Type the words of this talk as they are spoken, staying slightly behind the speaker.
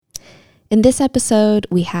In this episode,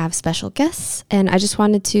 we have special guests, and I just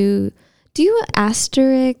wanted to do an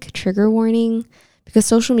asterisk trigger warning because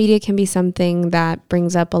social media can be something that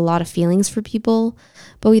brings up a lot of feelings for people,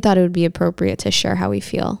 but we thought it would be appropriate to share how we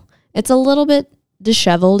feel. It's a little bit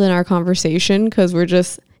disheveled in our conversation because we're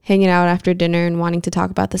just hanging out after dinner and wanting to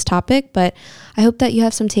talk about this topic, but I hope that you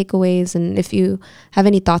have some takeaways, and if you have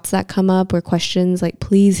any thoughts that come up or questions, like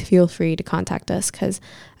please feel free to contact us because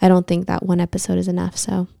I don't think that one episode is enough.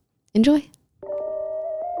 So enjoy.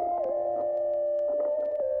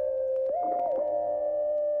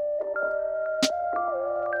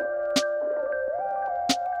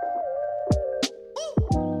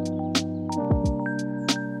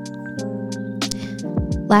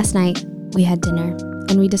 Last night we had dinner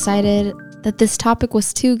and we decided that this topic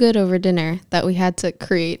was too good over dinner that we had to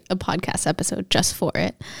create a podcast episode just for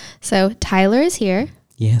it. So Tyler is here.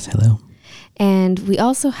 Yes, hello. And we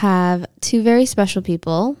also have two very special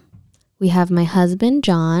people. We have my husband,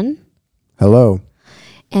 John. Hello.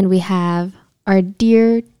 And we have our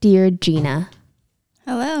dear, dear Jinnah.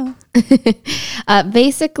 Hello.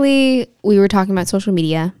 Basically, we were talking about social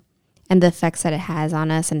media and the effects that it has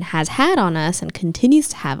on us and has had on us and continues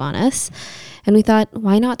to have on us. And we thought,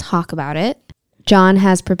 why not talk about it? John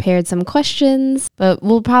has prepared some questions, but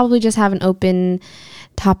we'll probably just have an open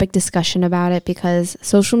topic discussion about it because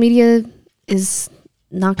social media is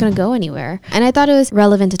not going to go anywhere. And I thought it was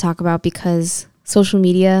relevant to talk about because social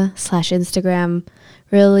media / Instagram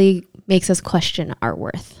really makes us question our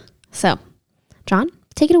worth. So, John,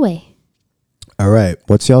 take it away. All right.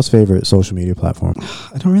 What's y'all's favorite social media platform?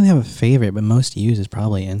 I don't really have a favorite, but most used is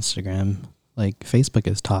probably Instagram. Like, Facebook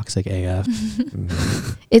is toxic AF.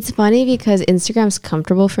 It's funny because Instagram's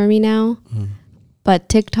comfortable for me now, but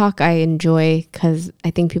TikTok I enjoy because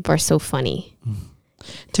I think people are so funny.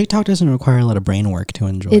 TikTok doesn't require a lot of brain work to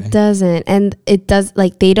enjoy. It doesn't. And it does,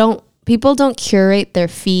 like, people don't curate their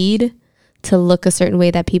feed to look a certain way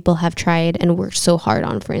that people have tried and worked so hard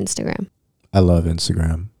on for Instagram. I love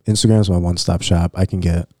Instagram. Instagram's my one-stop shop. I can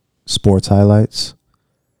get sports highlights.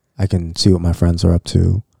 I can see what my friends are up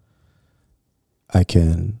to. I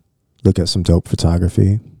can look at some dope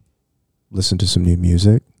photography, listen to some new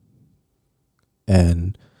music,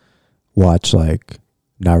 and watch like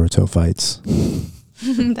Naruto fights.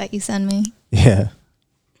 That you send me. Yeah.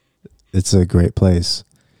 It's a great place.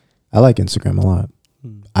 I like Instagram a lot.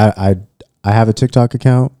 I have a TikTok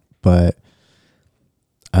account, but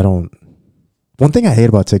I don't. One thing I hate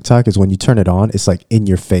about TikTok is when you turn it on, it's like in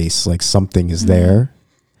your face, like something is there.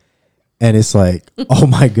 And it's like, oh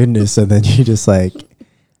my goodness. And then you just like,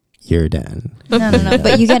 you're done. No.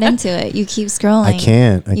 But you get into it. You keep scrolling. I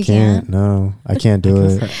can't. No, I can't do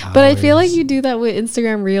it. But I feel like you do that with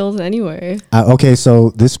Instagram Reels anyway. Okay,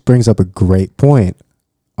 so this brings up a great point.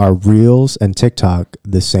 Are Reels and TikTok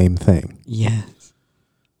the same thing? Yes.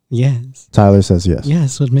 Tyler says yes.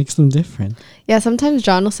 Yes, what makes them different? Yeah, sometimes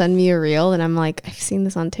John will send me a reel and I'm like, I've seen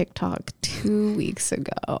this on TikTok 2 weeks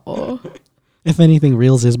ago. If anything,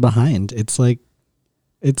 Reels is behind. It's like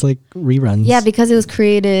reruns. Yeah, because it was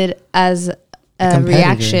created as a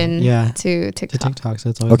reaction to TikTok.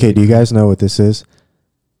 So it's always Okay, do you guys know what this is?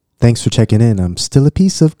 Thanks for checking in. I'm still a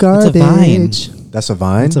piece of garbage. It's a vine. That's a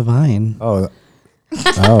vine? It's a vine. Oh.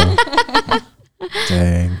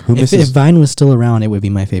 Dang. If Vine was still around, it would be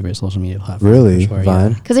my favorite social media platform. Really? Sure,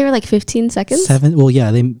 Vine? Because they were like 15 seconds? 7? Well,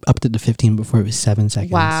 yeah, they upped it to 15 before it was 7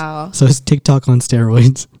 seconds. Wow. So it's TikTok on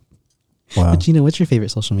steroids. Wow. But Jinnah, what's your favorite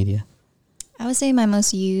social media? I would say my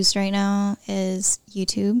most used right now is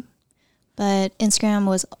YouTube, but Instagram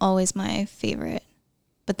was always my favorite.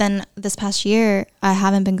 But then this past year, I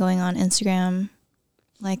haven't been going on Instagram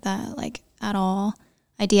like that, like at all.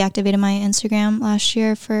 I deactivated my Instagram last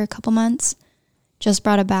year for a couple months. Just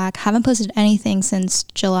brought it back. Haven't posted anything since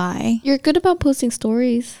July. You're good about posting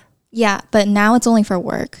stories. Yeah, but now it's only for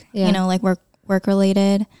work. Yeah. You know, like work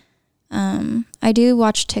related. I do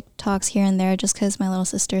watch TikToks here and there just because my little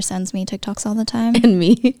sister sends me TikToks all the time. And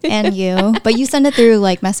me. And you. But you send it through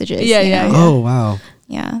like messages. Yeah. Oh, wow.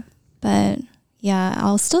 Yeah. But yeah,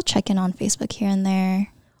 I'll still check in on Facebook here and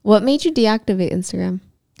there. What made you deactivate Instagram?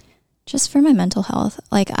 Just for my mental health.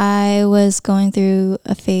 Like I was going through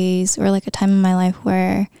a phase or like a time in my life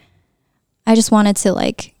where I just wanted to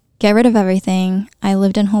like get rid of everything. I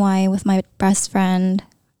lived in Hawaii with my best friend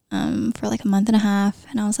for like a month and a half.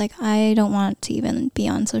 And I was like, I don't want to even be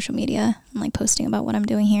on social media and like posting about what I'm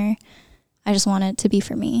doing here. I just want it to be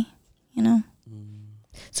for me, you know?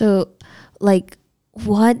 So like,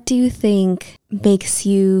 what do you think makes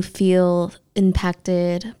you feel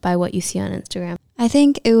impacted by what you see on Instagram? I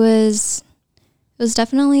think it was was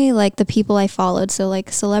definitely like the people I followed. So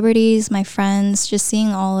like celebrities, my friends, just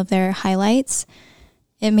seeing all of their highlights,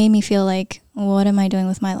 it made me feel like, what am I doing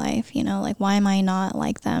with my life? You know, like, why am I not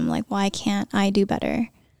like them? Like, why can't I do better?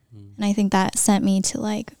 And I think that sent me to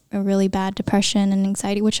like a really bad depression and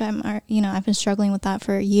anxiety, which I've been struggling with that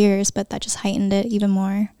for years, but that just heightened it even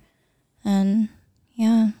more. And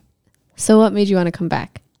yeah. So what made you want to come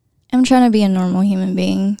back? I'm trying to be a normal human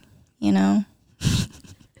being, you know?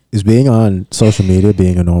 Is being on social media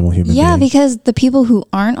being a normal human being? Yeah, because the people who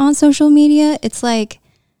aren't on social media, it's like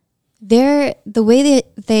the way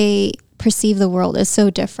that they perceive the world is so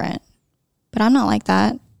different. But I'm not like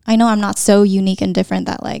that. I know I'm not so unique and different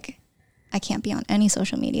that like I can't be on any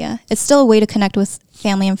social media. It's still a way to connect with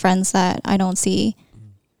family and friends that I don't see,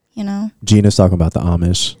 you know? Jinnah's talking about the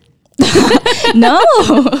Amish. No.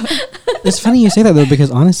 It's funny you say that though,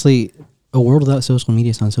 because honestly, a world without social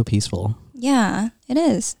media sounds so peaceful. Yeah, it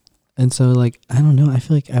is. And so like, I don't know, I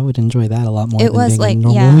feel like I would enjoy that a lot more It than was being like, a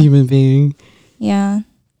normal yeah. human being. Yeah.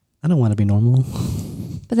 I don't want to be normal.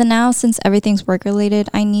 But then now, since everything's work related,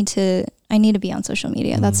 I need to be on social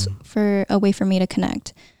media. That's for a way for me to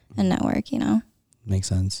connect and network, you know? Makes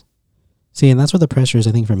sense. See, and that's where the pressure is,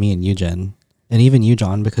 I think, for me and you, Jen. And even you,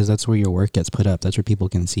 John, because that's where your work gets put up. That's where people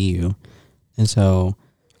can see you. And so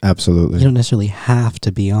Absolutely. you don't necessarily have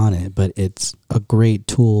to be on it, but it's a great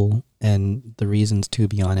tool. And the reasons to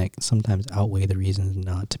be on it sometimes outweigh the reasons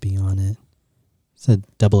not to be on it. It's a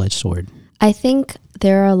double-edged sword. I think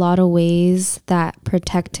there are a lot of ways that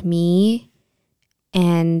protect me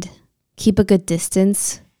and keep a good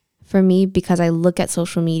distance for me, because I look at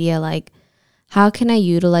social media like, how can I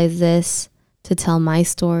utilize this to tell my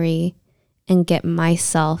story and get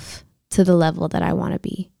myself to the level that I want to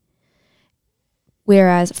be?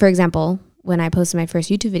 Whereas, for example, when I posted my first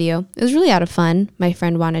YouTube video, it was really out of fun. My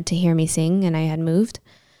friend wanted to hear me sing and I had moved.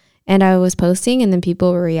 And I was posting and then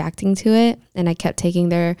people were reacting to it. And I kept taking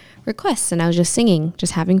their requests and I was just singing,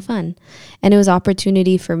 just having fun. And it was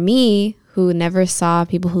opportunity for me, who never saw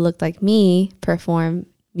people who looked like me perform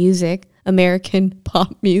music, American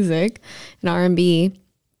pop music and R&B,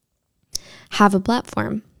 have a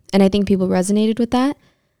platform. And I think people resonated with that.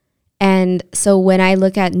 And so when I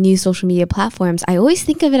look at new social media platforms, I always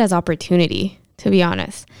think of it as opportunity, to be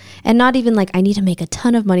honest. And not even like I need to make a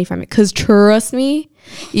ton of money from it. Because trust me,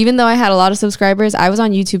 even though I had a lot of subscribers, I was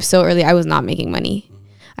on YouTube so early, I was not making money.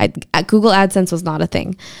 Google AdSense was not a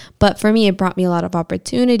thing. But for me, it brought me a lot of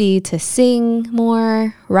opportunity to sing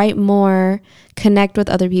more, write more, connect with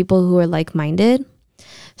other people who are like-minded.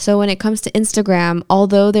 So when it comes to Instagram,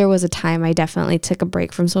 although there was a time I definitely took a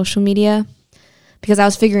break from social media because I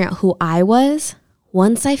was figuring out who I was,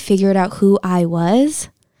 once I figured out who I was,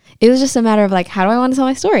 it was just a matter of like, how do I want to tell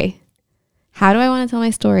my story? How do I want to tell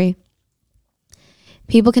my story?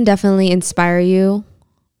 People can definitely inspire you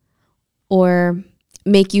or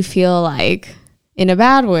make you feel like, in a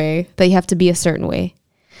bad way, that you have to be a certain way.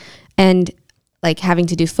 And like having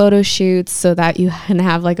to do photo shoots so that you can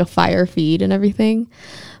have like a fire feed and everything.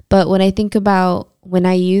 But when I think about when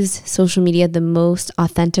I use social media the most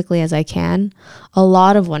authentically as I can, a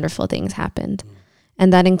lot of wonderful things happened.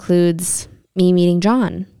 And that includes me meeting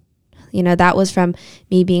John. You know, that was from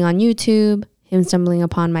me being on YouTube, him stumbling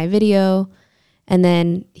upon my video, and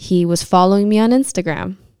then he was following me on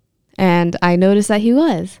Instagram. And I noticed that he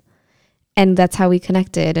was. And that's how we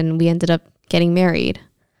connected, and we ended up getting married.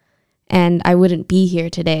 And I wouldn't be here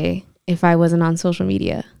today if I wasn't on social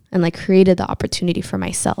media and like created the opportunity for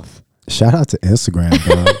myself. Shout out to Instagram,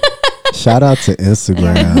 bro. Shout out to Who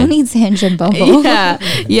Instagram. needs Hinge and Bumble?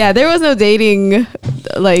 Yeah, there was no dating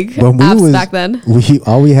like When we apps was- back then.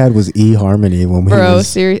 All we had was eHarmony when we Bro, was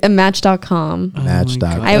serious. And Match.com.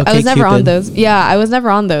 Match.com. Oh I Okay, was never on Cupid. those. Yeah, I was never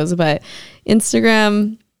on those. But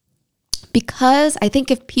Instagram, because I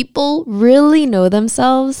think if people really know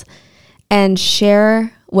themselves and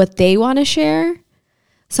share what they want to share,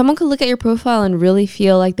 someone could look at your profile and really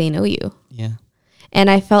feel like they know you. Yeah. And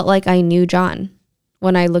I felt like I knew John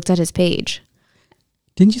when I looked at his page.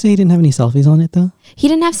 Didn't you say he didn't have any selfies on it though? He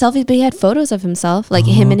didn't have selfies, but he had photos of himself, like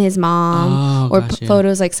him and his mom, or gotcha.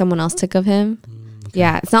 photos like someone else took of him.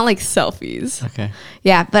 Yeah, it's not like selfies. Okay.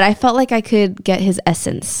 Yeah, but I felt like I could get his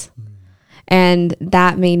essence. And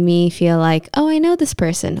that made me feel like, oh, I know this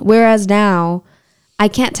person. Whereas now, I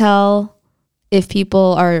can't tell if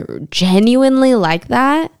people are genuinely like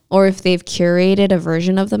that or if they've curated a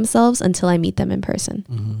version of themselves until I meet them in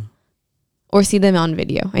person or see them on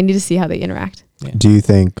video. I need to see how they interact. Yeah. Do you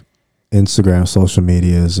think Instagram, social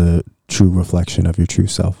media is a true reflection of your true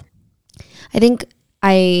self? I think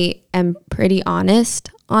I am pretty honest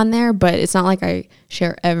on there, but it's not like I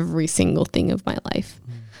share every single thing of my life.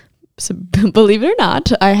 So, believe it or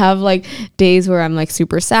not, I have like days where I'm like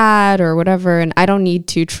super sad or whatever, and I don't need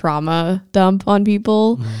to trauma dump on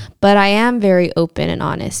people, but I am very open and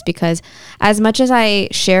honest, because as much as I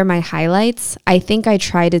share my highlights, I think I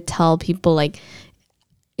try to tell people like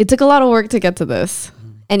it took a lot of work to get to this.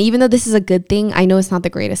 And even though this is a good thing, I know it's not the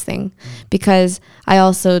greatest thing, because I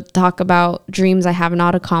also talk about dreams I have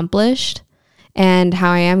not accomplished and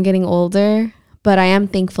how I am getting older, but I am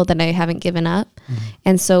thankful that I haven't given up.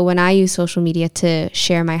 And so when I use social media to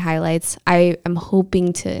share my highlights, I am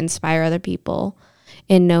hoping to inspire other people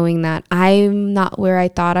in knowing that I'm not where I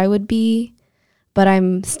thought I would be, but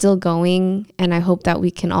I'm still going. And I hope that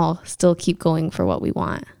we can all still keep going for what we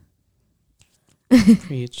want.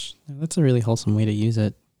 Preach. That's a really wholesome way to use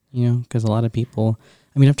it, you know, because a lot of people,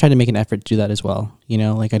 I mean, I've tried to make an effort to do that as well. You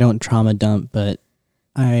know, like I don't trauma dump, but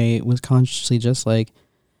I was consciously just like,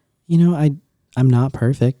 you know, I'm not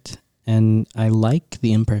perfect. And I like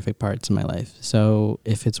the imperfect parts of my life. So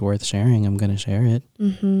if it's worth sharing, I'm going to share it.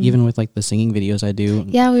 Even with like the singing videos I do.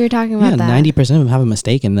 Yeah, we were talking about that. 90% of them have a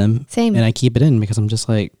mistake in them. Same. And I keep it in because I'm just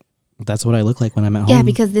like, that's what I look like when I'm at home. Yeah,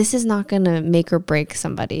 because this is not going to make or break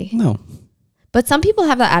somebody. No. But some people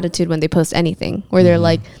have that attitude when they post anything where they're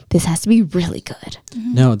like, this has to be really good.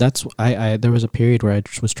 No, that's, there was a period where I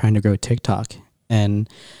was trying to grow TikTok. And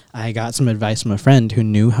I got some advice from a friend who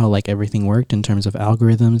knew how like everything worked in terms of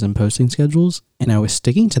algorithms and posting schedules. And I was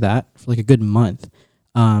sticking to that for like a good month.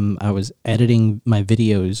 I was editing my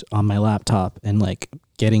videos on my laptop and like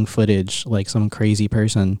getting footage like some crazy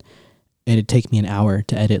person. It'd take me an hour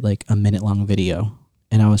to edit like a minute-long video.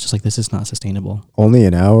 And I was just like, this is not sustainable. Only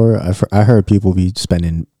an hour? I heard people be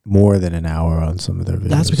spending more than an hour on some of their videos.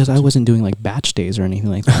 That's because I wasn't doing like batch days or anything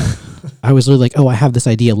like that. I was literally like, oh, I have this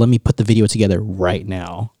idea. Let me put the video together right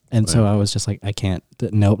now. And so I was just like, I can't.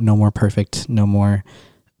 No more perfect. No more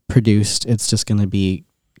produced. It's just going to be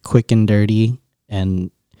quick and dirty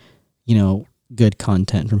and, you know, good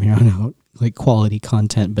content from here on out. Like quality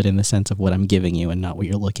content, but in the sense of what I'm giving you and not what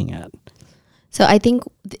you're looking at. So I think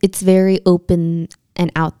it's very open and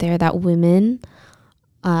out there that women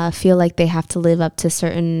feel like they have to live up to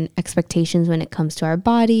certain expectations when it comes to our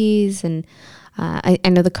bodies. And I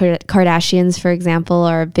know the Kardashians, for example,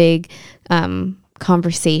 are a big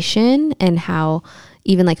conversation, and how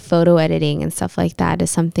even like photo editing and stuff like that is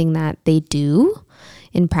something that they do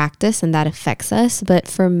in practice and that affects us. But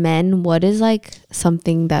for men, what is like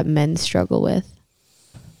something that men struggle with?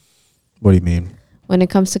 What do you mean? When it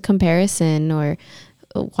comes to comparison or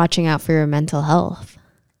watching out for your mental health?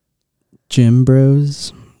 Gym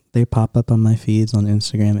bros, they pop up on my feeds on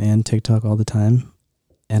Instagram and TikTok all the time.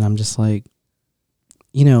 And I'm just like,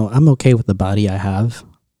 you know, I'm okay with the body I have,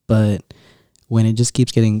 but when it just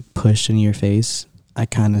keeps getting pushed in your face, I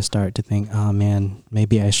kind of start to think, oh man,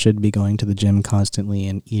 maybe I should be going to the gym constantly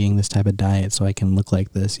and eating this type of diet so I can look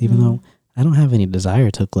like this, even though I don't have any desire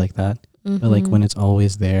to look like that. But like when it's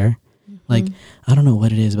always there, like, I don't know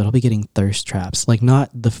what it is, but I'll be getting thirst traps. Like not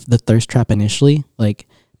the thirst trap initially, like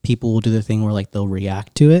people will do the thing where like they'll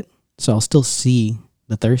react to it. So I'll still see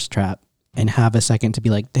the thirst trap and have a second to be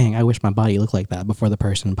like, dang, I wish my body looked like that before the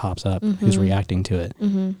person pops up who's reacting to it.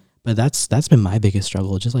 But that's been my biggest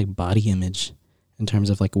struggle, just like body image in terms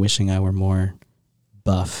of like wishing I were more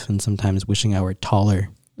buff and sometimes wishing I were taller,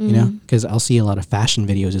 you know, because I'll see a lot of fashion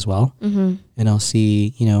videos as well. And I'll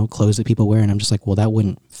see, you know, clothes that people wear and I'm just like, well, that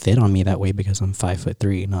wouldn't fit on me that way because I'm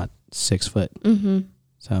 5'3", not 6 foot.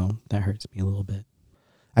 So that hurts me a little bit.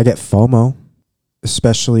 I get FOMO,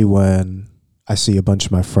 especially when I see a bunch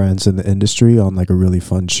of my friends in the industry on like a really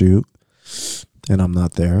fun shoot and I'm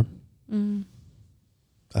not there.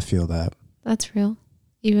 I feel that. That's real.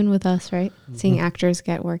 Even with us, right? Seeing actors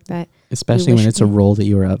get work that... Especially when it's a role that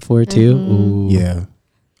you were up for too. Ooh. Yeah,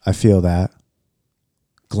 I feel that.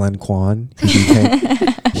 Glenn Kwan,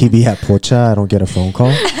 he be at Pocha. I don't get a phone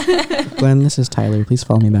call. Glenn, this is Tyler. Please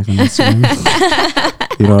follow me back on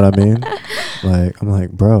Instagram. You know what I mean? Like, I'm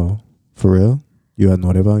like, bro, for real? You had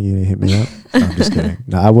Noreba? You didn't hit me up? No, I'm just kidding.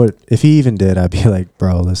 No, I would. If he even did, I'd be like,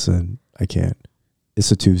 bro, listen, I can't.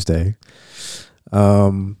 It's a Tuesday.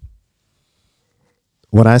 When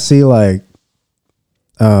I see like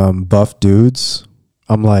buff dudes,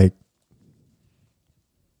 I'm like,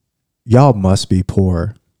 y'all must be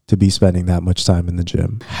poor to be spending that much time in the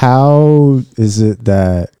gym. How is it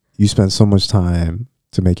that you spend so much time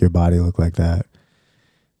to make your body look like that?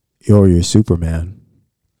 You're Superman.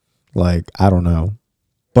 Like, I don't know.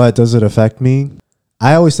 But does it affect me?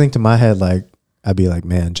 I always think to my head, like, I'd be like,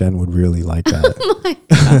 man, Jen would really like that. Oh my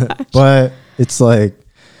gosh. But it's like,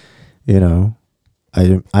 you know,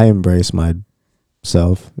 I embrace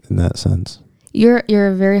myself in that sense. You're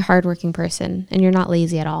a very hardworking person and you're not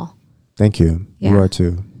lazy at all. Thank you. Yeah. You are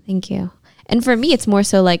too. Thank you. And for me, it's more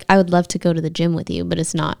so like I would love to go to the gym with you, but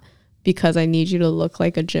it's not because I need you to look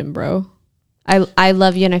like a gym bro. I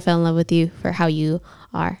love you and I fell in love with you for how you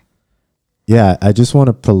are. Yeah, I just want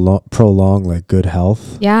to prolong like good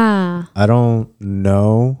health. Yeah. I don't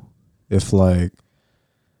know if like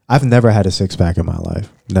I've never had a six pack in my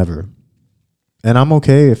life, never, and I'm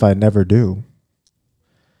okay if I never do.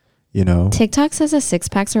 You know, TikTok says that six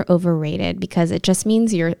packs are overrated because it just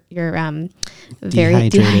means you're very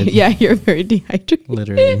Dehydrated. yeah, you're very dehydrated.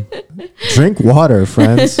 Literally. drink water,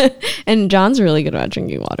 friends. And John's really good about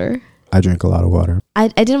drinking water. I drink a lot of water. I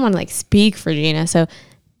didn't want to like speak for Jinnah. So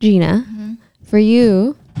Jinnah, for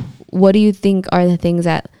you, what do you think are the things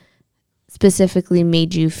that specifically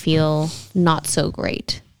made you feel not so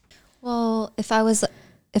great? Well, if I was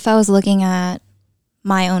looking at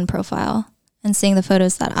my own profile and seeing the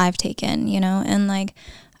photos that I've taken, you know, and like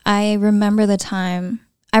I remember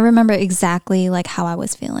exactly like how I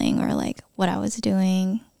was feeling or like what I was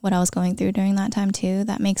doing, what I was going through during that time too.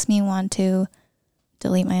 That makes me want to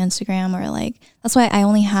delete my Instagram, or like that's why I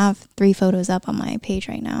only have 3 photos up on my page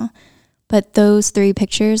right now. But those 3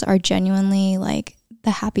 pictures are genuinely like the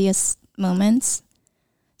happiest moments.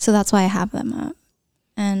 So that's why I have them up.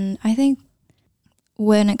 And I think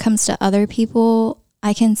when it comes to other people,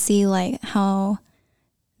 I can see like how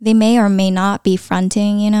they may or may not be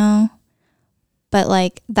fronting, you know, but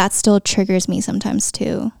like that still triggers me sometimes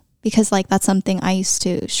too, because like that's something I used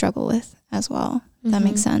to struggle with as well. If that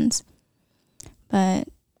makes sense. But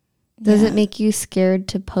does it make you scared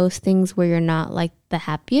to post things where you're not like the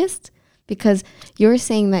happiest? Because you're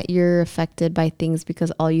saying that you're affected by things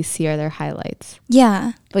because all you see are their highlights.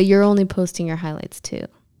 Yeah. But you're only posting your highlights too.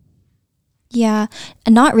 Yeah.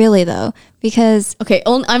 And not really though, because Okay,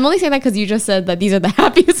 I'm only saying that because you just said that these are the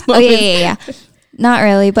happiest moments. Oh yeah. Not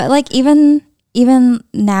really, but like even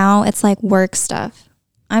now it's like work stuff.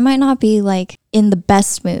 I might not be like in the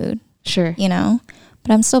best mood, Sure. you know,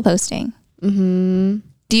 but I'm still posting.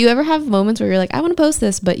 Do you ever have moments where you're like, I want to post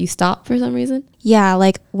this, but you stop for some reason? Yeah,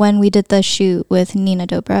 like when we did the shoot with Nina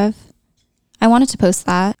Dobrev, I wanted to post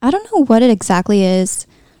that. I don't know what it exactly is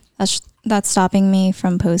that's stopping me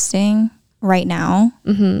from posting right now.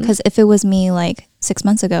 Because if it was me like 6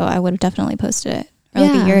 months ago, I would have definitely posted it, or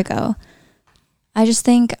like a year ago. I just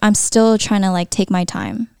think I'm still trying to like take my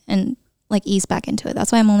time and like ease back into it.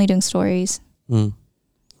 That's why I'm only doing stories. And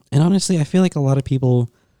honestly, I feel like a lot of people,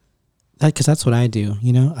 because that's what I do,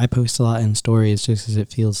 you know, I post a lot in stories just because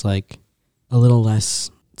it feels like a little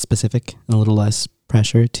less specific and a little less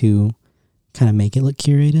pressure to kind of make it look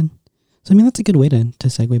curated. So I mean, that's a good way to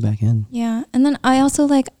segue back in. Yeah. And then I also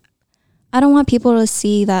like, I don't want people to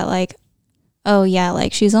see that like, oh yeah,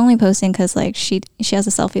 like she's only posting because like she has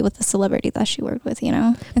a selfie with the celebrity that she worked with, you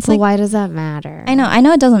know. It's But like, why does that matter? I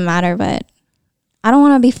know it doesn't matter, but I don't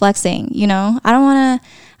want to be flexing, you know. I don't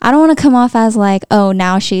want to come off as like, oh,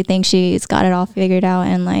 now she thinks she's got it all figured out,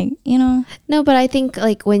 and like, you know. No, but I think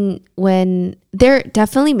like when there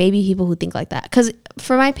definitely may be people who think like that, because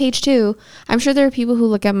for my page too, I'm sure there are people who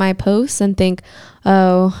look at my posts and think,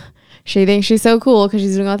 oh, she thinks she's so cool because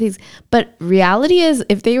she's doing all these. But reality is,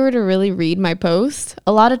 if they were to really read my post,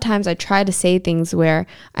 a lot of times I try to say things where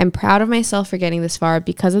I'm proud of myself for getting this far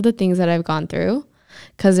because of the things that I've gone through,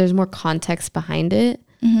 because there's more context behind it.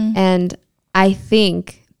 And I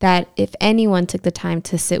think that if anyone took the time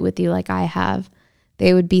to sit with you like I have,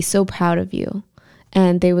 they would be so proud of you.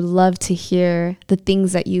 And they would love to hear the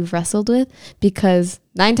things that you've wrestled with, because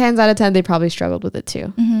 9 times out of 10, they probably struggled with it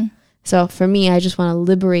too. So for me, I just want to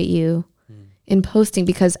liberate you in posting,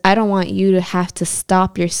 because I don't want you to have to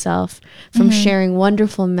stop yourself from sharing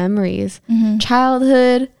wonderful memories.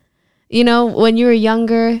 Childhood, you know, when you were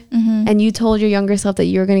younger and you told your younger self that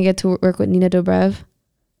you were going to get to work with Nina Dobrev,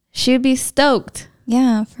 she would be stoked.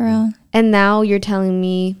 Yeah, for real. And now you're telling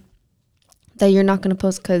me that you're not going to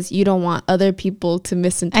post because you don't want other people to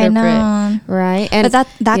misinterpret. I know. Right? And but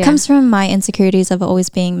that comes from my insecurities of always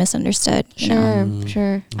being misunderstood. You know?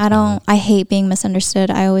 Sure. I hate being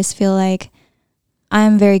misunderstood. I always feel like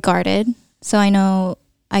I'm very guarded. So I know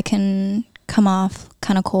I can come off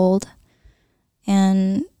kind of cold.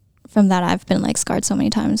 And from that, I've been like scarred so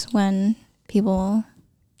many times when people...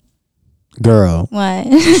 Girl. What?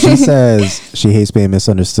 She says she hates being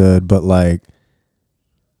misunderstood, but like,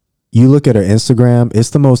 you look at her Instagram,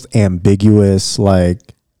 it's the most ambiguous. Like,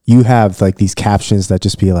 you have like these captions that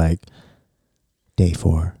just be like, day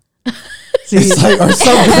 4. It's like, or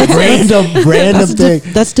some random thing.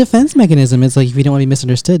 That's defense mechanism. It's like, if you don't want to be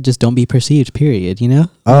misunderstood, just don't be perceived, period, you know?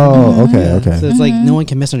 Oh, okay. So it's like, no one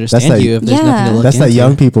can misunderstand That's you if there's yeah. nothing to look That's into. that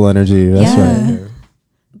young people energy. That's Yeah. right.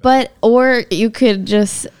 But, or you could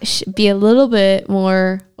just be a little bit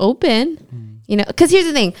more open, you know, because here's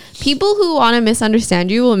the thing. People who want to misunderstand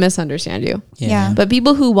you will misunderstand you. Yeah. But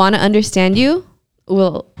people who want to understand you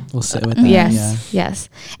will sit with that. Yes.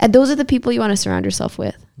 And those are the people you want to surround yourself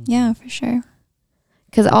with. Yeah, for sure.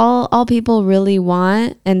 Because all people really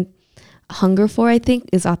want and hunger for, I think,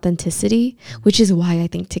 is authenticity, which is why I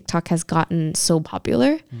think TikTok has gotten so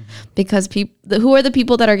popular. Because who are the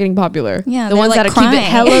people that are getting popular? Yeah, the ones like that keep it crying.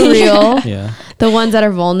 hella real. Yeah. The ones that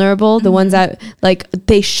are vulnerable, the ones that like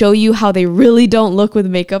they show you how they really don't look with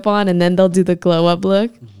makeup on, and then they'll do the glow up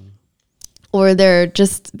look, or they're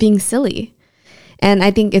just being silly. And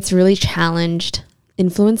I think it's really challenged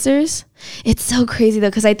influencers. It's so crazy though,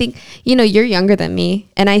 because I think, you know, you're younger than me,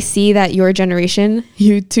 and I see that your generation,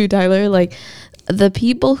 you too, Tyler, like the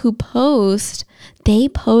people who post, they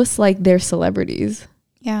post like they're celebrities.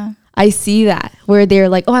 Yeah. I see that where they're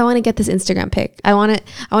like, oh, I want to get this Instagram pic. I want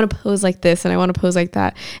to pose like this, and I want to pose like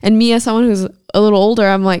that. And me, as someone who's a little older,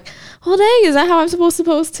 I'm like, well, dang, is that how I'm supposed to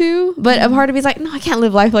post too? But a part of me is like, no, I can't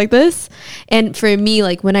live life like this. And for me,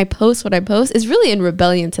 like when I post what I post is really in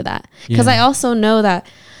rebellion to that. Because I also know that,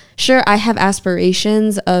 sure, I have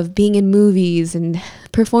aspirations of being in movies and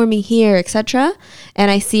performing here, etc. And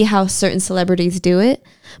I see how certain celebrities do it.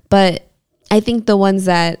 But I think the ones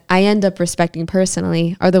that I end up respecting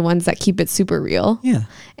personally are the ones that keep it super real. Yeah.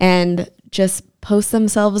 And just post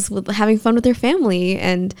themselves with having fun with their family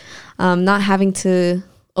and not having to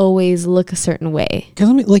always look a certain way. Because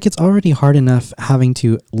I mean, like, it's already hard enough having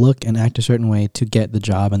to look and act a certain way to get the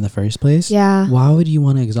job in the first place. Yeah. Why would you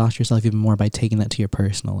want to exhaust yourself even more by taking that to your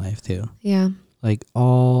personal life too? Yeah. Like,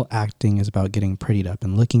 all acting is about getting prettied up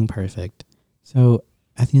and looking perfect. So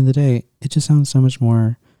at the end of the day, it just sounds so much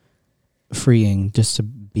more freeing just to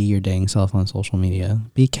be your dang self on social media.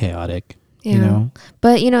 Be chaotic. Yeah. You know?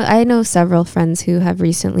 But, you know, I know several friends who have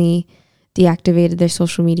recently deactivated their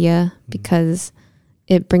social media because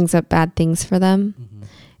it brings up bad things for them.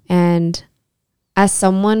 And as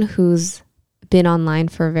someone who's been online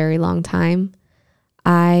for a very long time,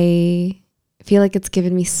 I feel like it's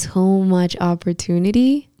given me so much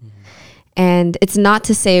opportunity. And it's not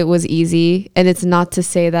to say it was easy, and it's not to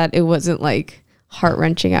say that it wasn't like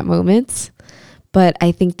heart-wrenching at moments, but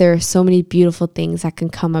I think there are so many beautiful things that can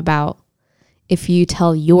come about if you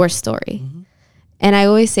tell your story. And I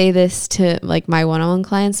always say this to like my one-on-one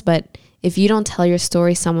clients, but if you don't tell your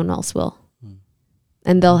story, someone else will.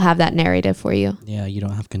 And they'll have that narrative for you. Yeah, you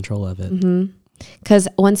don't have control of it. Because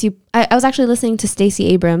once I was actually listening to Stacey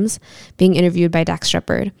Abrams being interviewed by Dax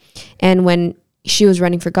Shepard. And when she was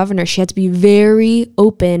running for governor, she had to be very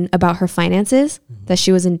open about her finances, that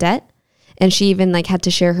she was in debt. And she even like had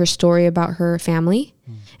to share her story about her family.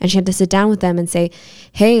 And she had to sit down with them and say,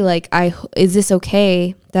 hey, like, is this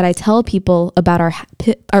okay that I tell people about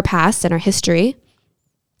our past and our history?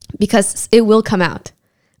 Because it will come out.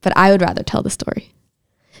 But I would rather tell the story.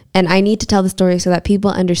 And I need to tell the story so that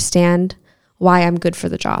people understand why I'm good for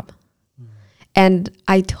the job. And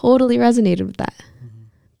I totally resonated with that.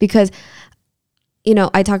 Because, you know,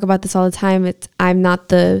 I talk about this all the time. I'm not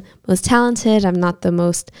the most talented. I'm not the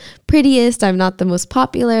most prettiest. I'm not the most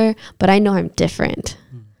popular. But I know I'm different.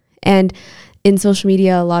 And in social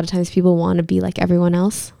media, a lot of times people want to be like everyone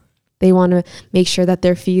else. They want to make sure that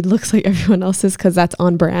their feed looks like everyone else's because that's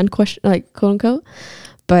on brand, like quote unquote.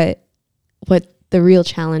 But what the real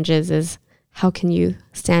challenge is how can you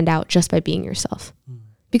stand out just by being yourself?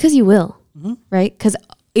 Because you will, right? Because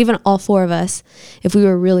even all four of us, if we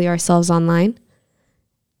were really ourselves online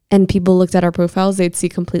and people looked at our profiles, they'd see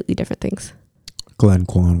completely different things. Glenn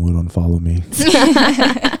Kwan would unfollow me.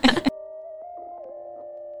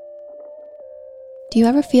 Do you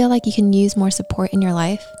ever feel like you can use more support in your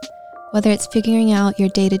life? Whether it's figuring out your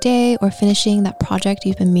day-to-day or finishing that project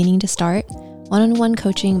you've been meaning to start, one-on-one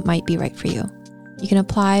coaching might be right for you. You can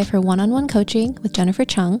apply for one-on-one coaching with Jennifer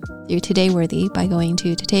Chung through Today Worthy by going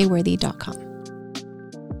to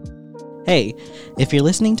todayworthy.com. Hey, if you're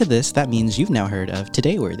listening to this, that means you've now heard of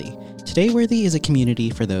Today Worthy. Today Worthy is a community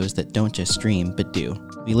for those that don't just stream, but do.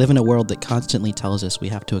 We live in a world that constantly tells us we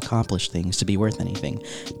have to accomplish things to be worth anything.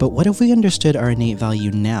 But what if we understood our innate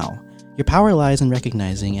value now? Your power lies in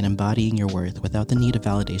recognizing and embodying your worth without the need of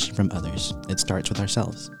validation from others. It starts with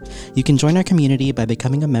ourselves. You can join our community by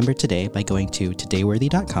becoming a member today by going to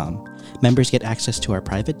todayworthy.com. Members get access to our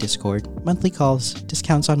private Discord, monthly calls,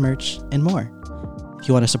 discounts on merch, and more. If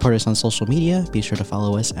you want to support us on social media, be sure to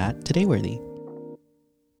follow us at Todayworthy.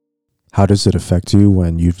 How does it affect you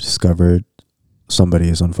when you've discovered somebody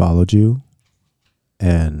has unfollowed you?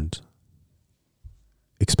 And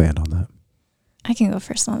expand on that. I can go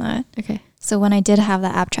first on that. Okay. So when I did have the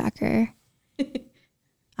app tracker,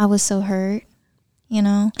 I was so hurt, you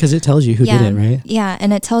know? Because it tells you who did it, right? Yeah.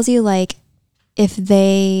 And it tells you like if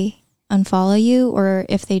they unfollow you or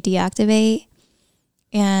if they deactivate.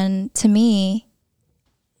 And to me,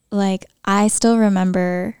 like, I still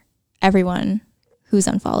remember everyone who's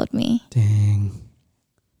unfollowed me. Dang.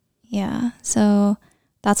 Yeah. So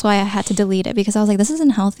that's why I had to delete it, because I was like, this isn't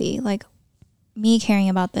healthy. Like, me caring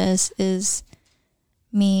about this is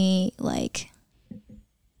me, like,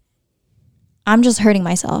 I'm just hurting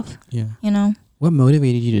myself. Yeah. You know? What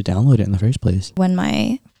motivated you to download it in the first place? When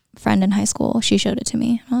my friend in high school, she showed it to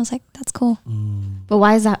me. And I was like, that's cool. But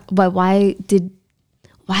why is that? But why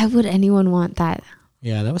would anyone want that?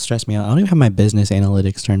 Yeah, that would stress me out. I don't even have my business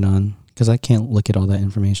analytics turned on because I can't look at all that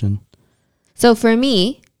information. So for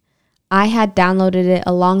me, I had downloaded it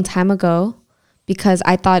a long time ago because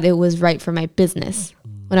I thought it was right for my business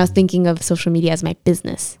when I was thinking of social media as my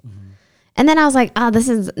business. And then I was like, this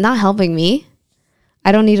is not helping me.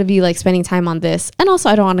 I don't need to be like spending time on this. And also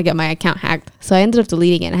I don't want to get my account hacked. So I ended up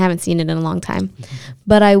deleting it. I haven't seen it in a long time.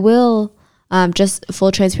 But I will, just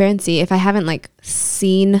full transparency, if I haven't like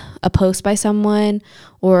seen a post by someone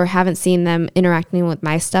or haven't seen them interacting with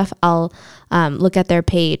my stuff, I'll look at their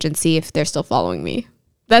page and see if they're still following me.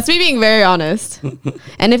 That's me being very honest.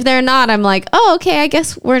 And if they're not, I'm like, oh, okay, I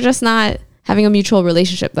guess we're just not having a mutual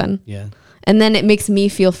relationship then. Yeah. And then it makes me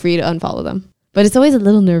feel free to unfollow them. But it's always a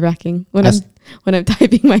little nerve-wracking when I'm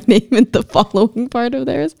typing my name in the following part of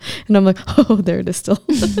theirs, and I'm like, oh, there it is still.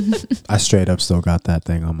 I straight up still got that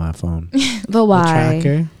thing on my phone. But why? The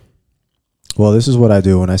tracker. Well, this is what I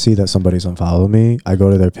do when I see that somebody's unfollowed me. I go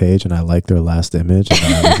to their page and I like their last image and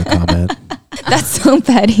then I leave a comment. That's so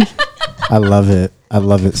petty. I love it. I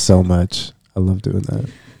love it so much. I love doing that.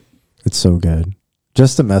 It's so good.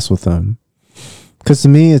 Just to mess with them. Because to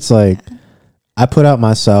me, it's like, I put out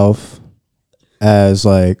myself as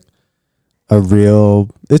like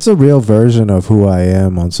it's a real version of who I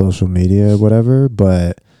am on social media, whatever.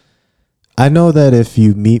 But I know that if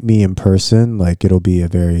you meet me in person, like it'll be a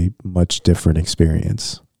very much different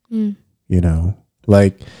experience. You know,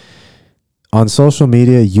 like on social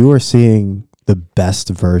media, you are seeing the best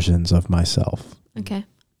versions of myself. Okay.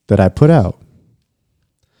 That I put out.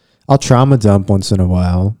 I'll trauma dump once in a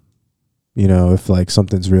while, you know, if like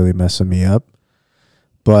something's really messing me up.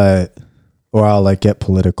 Or I'll like get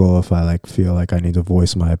political if I like feel like I need to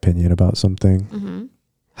voice my opinion about something.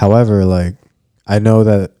 However, like I know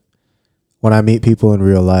that when I meet people in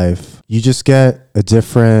real life, you just get there's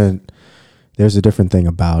a different thing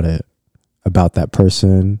about it, about that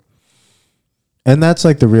person. And that's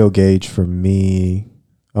like the real gauge for me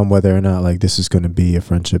on whether or not like this is going to be a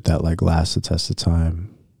friendship that like lasts the test of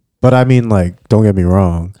time. But I mean, like, don't get me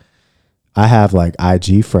wrong. I have like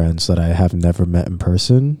IG friends that I have never met in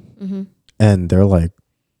person, and they're like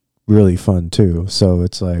really fun too. So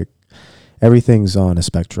it's like everything's on a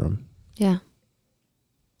spectrum. Yeah.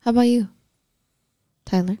 How about you,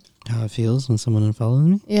 Tyler? How it feels when someone unfollows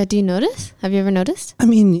me? Yeah. Do you notice? Have you ever noticed? I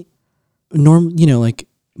mean, you know, like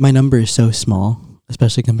my number is so small,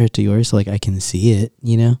 especially compared to yours. So like I can see it,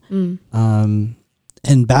 you know?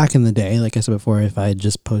 And back in the day, like I said before, if I had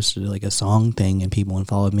just posted like a song thing and people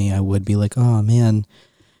unfollowed me, I would be like, oh man,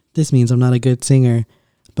 this means I'm not a good singer.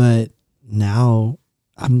 But now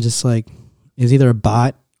I'm just like, it's either a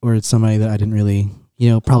bot or it's somebody that I didn't really, you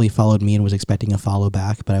know, probably followed me and was expecting a follow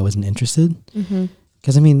back, but I wasn't interested.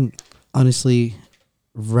 Because I mean, honestly,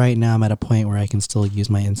 right now I'm at a point where I can still use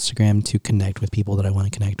my Instagram to connect with people that I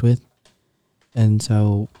want to connect with. And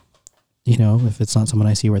so, you know, if it's not someone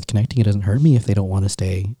I see worth connecting, it doesn't hurt me if they don't want to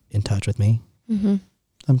stay in touch with me.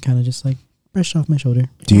 I'm kind of just like brushed off my shoulder.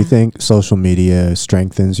 Do you think social media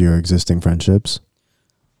strengthens your existing friendships?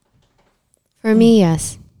 For me,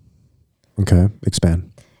 yes. Okay,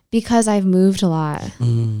 expand. Because I've moved a lot.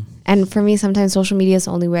 And for me, sometimes social media is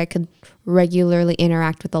the only way I could regularly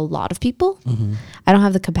interact with a lot of people. I don't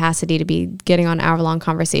have the capacity to be getting on hour-long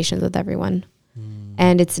conversations with everyone.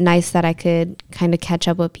 And it's nice that I could kind of catch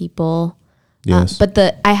up with people. Yes. But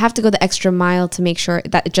I have to go the extra mile to make sure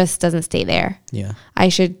that it just doesn't stay there. Yeah. I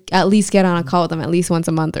should at least get on a call with them at least once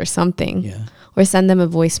a month or something. Yeah. Or send them a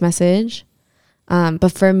voice message.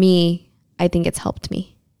 But for me, I think it's helped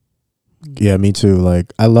me. Yeah, me too.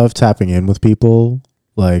 Like, I love tapping in with people,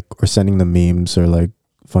 like, or sending them memes or like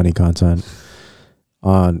funny content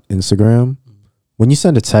on Instagram. When you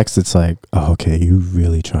send a text, it's like, oh, okay, you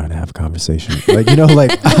really trying to have a conversation. Like, you know,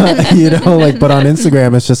 like, you know, like, but on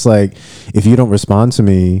Instagram, it's just like, if you don't respond to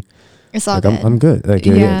me, It's all like, good. I'm good. Like,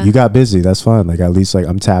 Yeah. you got busy. That's fine. Like, at least like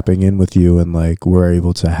I'm tapping in with you and like we're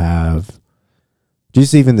able to have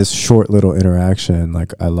Just even this short little interaction,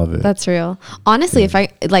 like I love it. That's real. Honestly, if I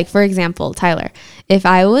like, for example, Tyler, if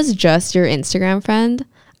I was just your Instagram friend,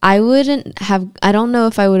 I don't know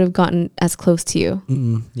if I would have gotten as close to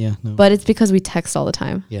you. Yeah, no. But it's because we text all the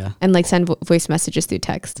time. Yeah. And like send voice messages through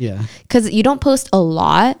text. Yeah. Because you don't post a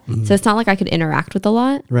lot. So it's not like I could interact with a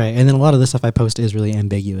lot. Right. And then a lot of the stuff I post is really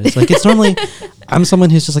ambiguous. Like it's normally, I'm someone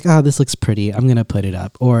who's just like, oh, this looks pretty, I'm going to put it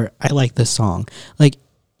up. Or I like this song. Like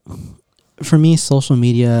for me, social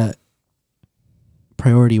media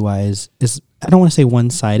priority wise is, I don't want to say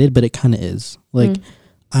one-sided, but it kind of is. Like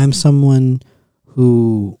I'm someone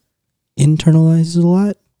who internalizes a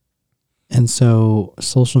lot, and so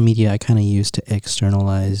social media I kind of use to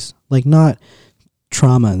externalize, like not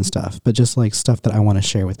trauma and stuff, but just like stuff that I want to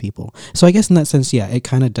share with people. So I guess in that sense, yeah, it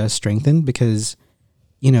kind of does strengthen, because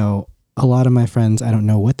you know, a lot of my friends, I don't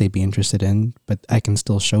know what they'd be interested in, but I can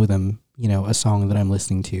still show them, you know, a song that I'm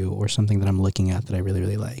listening to or something that I'm looking at that I really,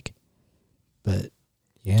 really like. But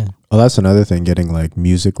yeah. Well, that's another thing, getting like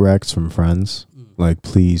music recs from friends. Like,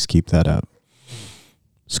 please keep that up.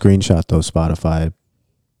 Screenshot those Spotify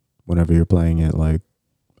whenever you're playing it. Like,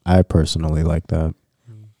 I personally like that.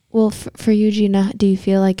 Well, for you, Jinnah, do you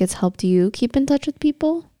feel like it's helped you keep in touch with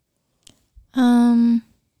people? I'm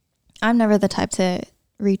never the type to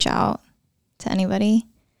reach out to anybody,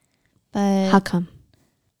 but How come?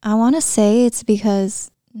 I want to say it's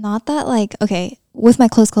because, not that like, okay, with my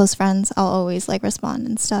close friends, I'll always like respond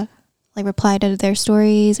and stuff, like reply to their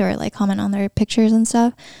stories or like comment on their pictures and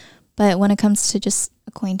stuff. But when it comes to just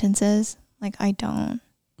acquaintances, like I don't.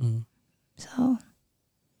 So.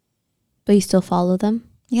 But you still follow them?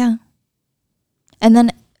 Yeah. And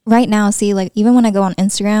then right now, see, like even when I go on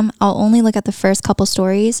Instagram, I'll only look at the first couple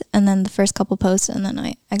stories and then the first couple posts, and then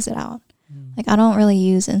I exit out. Like I don't really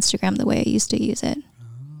use Instagram the way I used to use it.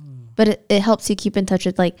 But it helps you keep in touch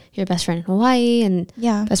with like your best friend in Hawaii and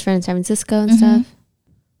best friend in San Francisco and stuff.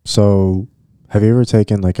 So have you ever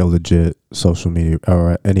taken like a legit social media,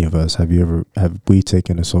 or any of us, have we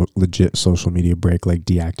taken a legit social media break, like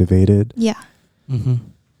deactivated? Yeah.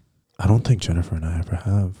 I don't think Jennifer and I ever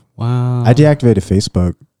have. Wow. I deactivated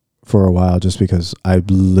Facebook for a while just because I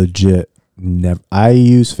legit I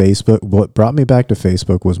use Facebook. What brought me back to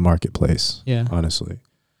Facebook was Marketplace. Yeah. Honestly.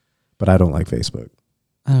 But I don't like Facebook.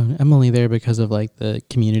 I don't know. I'm only there because of like the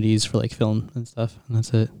communities for like film and stuff, and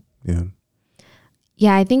that's it. Yeah.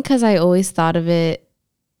 Yeah, I think because I always thought of it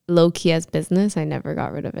low key as business, I never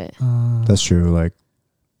got rid of it. That's true. Like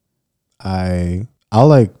I'll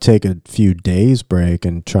like take a few days break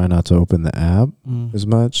and try not to open the app as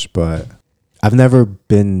much, but I've never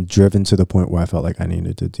been driven to the point where I felt like I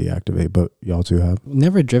needed to deactivate, but y'all two have.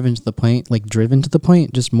 Never driven to the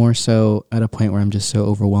point, just more so at a point where I'm just so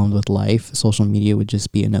overwhelmed with life. Social media would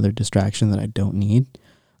just be another distraction that I don't need.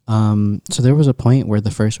 So there was a point where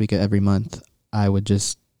the first week of every month, I would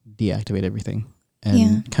just deactivate everything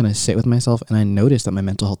and kind of sit with myself. And I noticed that my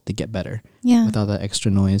mental health did get better without that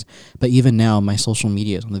extra noise. But even now, my social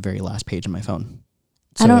media is on the very last page of my phone.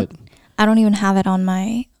 So I don't even have it on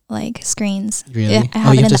my like screens. Really? I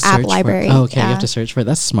have it in the app library. Oh, okay. You have to search for it.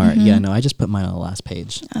 That's smart. Yeah, no, I just put mine on the last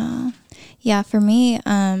page. Yeah, for me,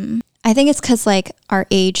 I think it's because like our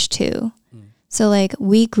age too. So like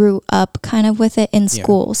we grew up kind of with it in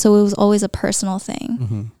school. So it was always a personal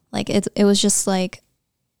thing. Like it was just like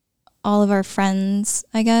all of our friends,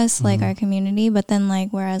 I guess, like our community. But then like,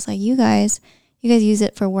 whereas like you guys use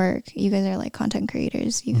it for work. You guys are like content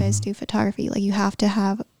creators. You guys do photography. Like you have to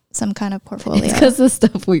have some kind of portfolio. It's because the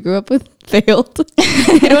stuff we grew up with failed.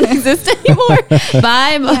 They don't exist anymore.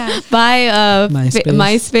 Bye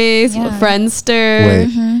MySpace, Friendster.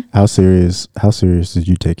 Wait, how serious did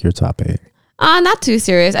you take your top 8? Not too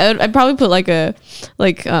serious. I'd probably put like a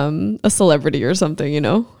celebrity or something, you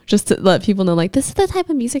know, just to let people know like this is the type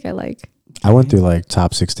of music I like. I went through like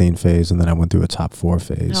top 16 phase, and then I went through a top 4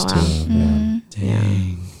 phase too.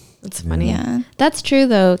 Dang. That's funny. Yeah. That's true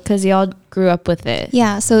though, because y'all grew up with it.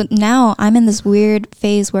 Yeah. So now I'm in this weird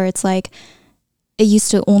phase where it's like it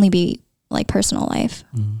used to only be like personal life,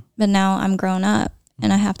 but now I'm grown up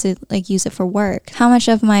and I have to like use it for work. How much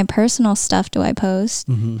of my personal stuff do I post,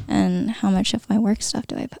 and how much of my work stuff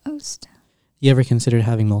do I post? You ever considered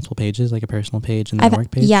having multiple pages, like a personal page and then a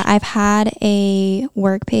work page? Yeah, I've had a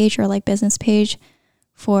work page or like business page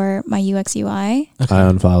for my UX UI. Okay. I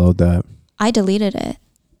unfollowed that. I deleted it.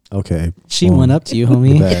 Okay. She went up to you,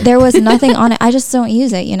 homie. There was nothing on it. I just don't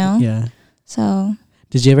use it, you know? Yeah. So.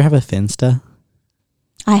 Did you ever have a Finsta?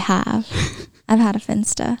 I have. I've had a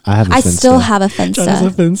Finsta. I still have a Finsta.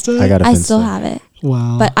 I got a Finsta. I still have it.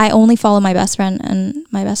 Wow. But I only follow my best friend, and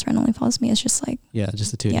my best friend only follows me. It's just like. Yeah,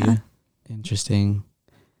 just the two of you. Interesting.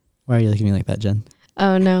 Why are you looking at me like that, Jen?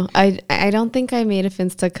 Oh no, I don't think I made a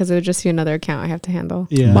Finsta because it would just be another account I have to handle.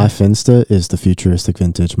 Yeah. My Finsta is the futuristic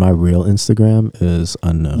vintage. My real Instagram is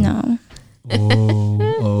unknown. No.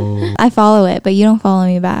 oh. I follow it, but you don't follow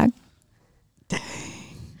me back.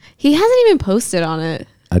 He hasn't even posted on it.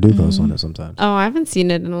 I do post on it sometimes. Oh, I haven't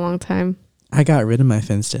seen it in a long time. I got rid of my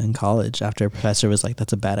Finsta in college after a professor was like,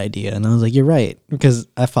 that's a bad idea. And I was like, you're right. Because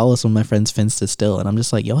I follow some of my friends' Finsta still. And I'm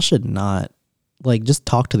just like, y'all should not, like, just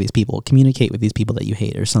talk to these people. Communicate with these people that you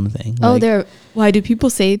hate or something. Oh, Like, why do people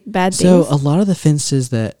say bad so things? a lot of the Finstas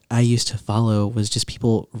that I used to follow was just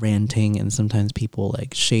people ranting and sometimes people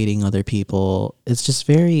like shading other people. It's just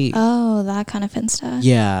very, Oh, that kind of Finsta.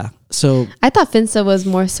 yeah. So, I thought Finsta was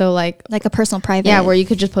more so like Like a personal private. yeah, where you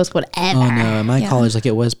could just post whatever. oh no, in my Yeah. college, like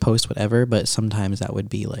it was post whatever, but sometimes that would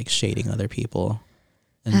be like shading other people.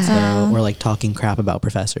 And so, Oh. or like talking crap about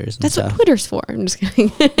professors and That's stuff. what Twitter's for. I'm just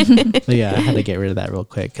kidding. But yeah, I had to get rid of that real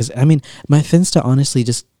quick. Because, I mean, my Finsta honestly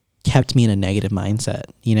just kept me in a negative mindset,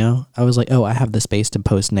 you know? I was like, oh, I have the space to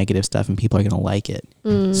post negative stuff and people are going to like it.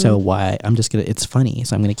 So why? I'm just going to, it's funny.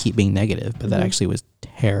 So I'm going to keep being negative. But that actually was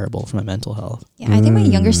terrible for my mental health. Yeah, I think my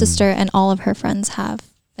younger sister and all of her friends have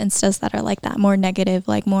Instas that are like that, more negative,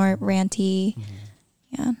 like more ranty.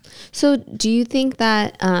 Yeah. So do you think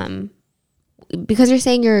that because you're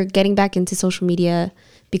saying you're getting back into social media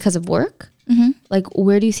because of work, like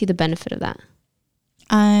where do you see the benefit of that?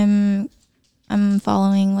 I'm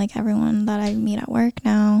following like everyone that I meet at work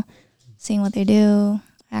now, seeing what they do.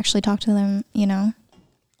 I actually talk to them, you know,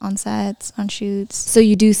 on sets, on shoots. So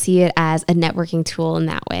you do see it as a networking tool in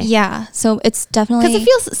that way? Yeah, so it's definitely Because it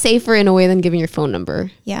feels safer in a way than giving your phone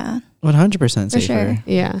number. yeah, 100% for safer. sure.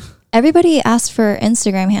 Yeah. Everybody asks for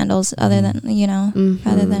Instagram handles other than, you know,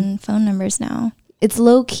 rather than phone numbers now. It's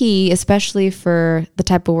low key, especially for the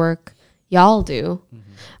type of work y'all do.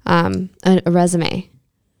 A resume.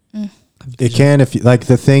 It can, if you, like,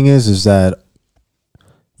 the thing is that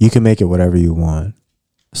you can make it whatever you want.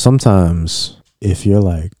 Sometimes if you're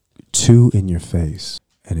like too in your face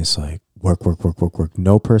and it's like work,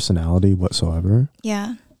 no personality whatsoever,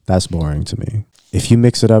 Yeah, that's boring to me. If you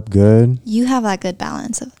mix it up good, you have that good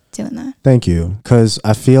balance of doing that. thank you. Because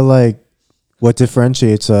I feel like what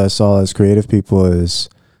differentiates us all as creative people is,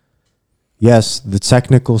 yes, the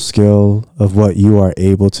technical skill of what you are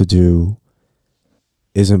able to do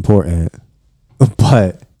is important,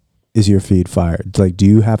 but is your feed fired? Like, do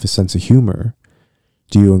you have a sense of humor?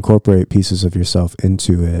 Do you incorporate pieces of yourself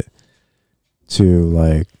into it to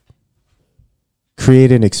like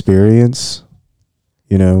create an experience?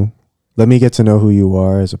 You know, let me get to know who you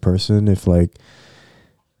are as a person. If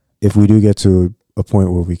we do get to a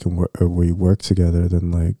point where we can work, or we work together,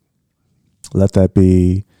 then like let that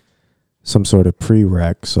be some sort of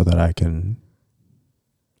prereq so that I can.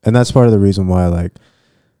 And that's part of the reason why, like,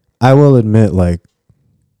 I will admit, like,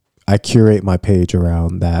 I curate my page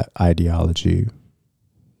around that ideology,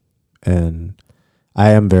 and I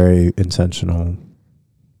am very intentional,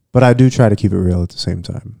 but I do try to keep it real at the same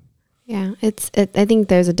time. Yeah, I think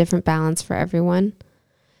there's a different balance for everyone.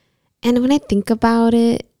 And when I think about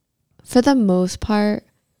it, for the most part,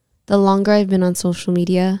 the longer I've been on social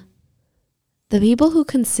media, the people who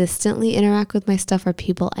consistently interact with my stuff are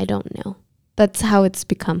people I don't know. That's how it's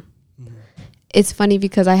become. It's funny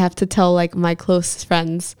because I have to tell like my close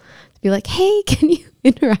friends to be like, hey, can you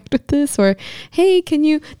interact with this? Or, hey,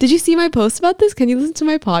 did you see my post about this? Can you listen to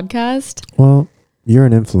my podcast? Well, you're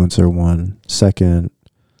an influencer, one. Second,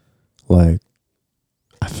 like,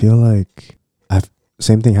 I feel like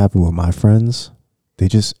same thing happened with my friends. They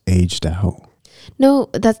just aged out.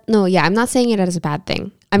 I'm not saying it as a bad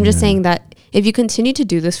thing. I'm just saying that if you continue to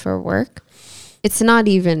do this for work, it's not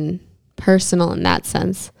even personal in that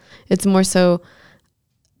sense. It's more so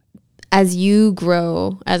as you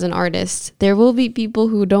grow as an artist, there will be people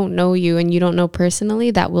who don't know you and you don't know personally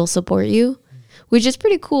that will support you, which is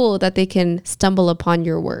pretty cool that they can stumble upon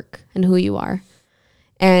your work and who you are.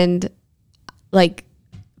 And like,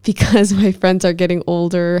 because my friends are getting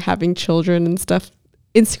older, having children and stuff,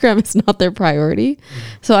 Instagram is not their priority.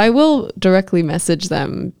 So I will directly message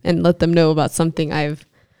them and let them know about something I've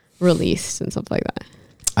released and stuff like that.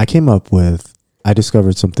 I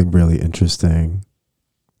discovered something really interesting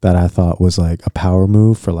that I thought was like a power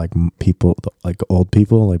move for like people, like old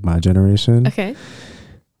people, like my generation. Okay.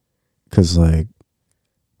 Cause like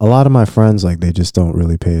a lot of my friends, like they just don't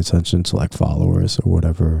really pay attention to like followers or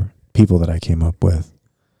whatever people that I came up with.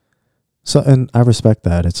 So, and I respect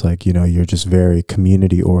that. It's like, you know, you're just very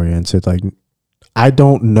community oriented. Like, I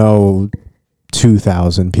don't know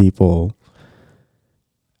 2,000 people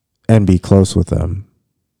and be close with them,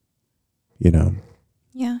 you know?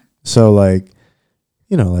 Yeah. So like,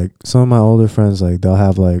 you know, like some of my older friends, like they'll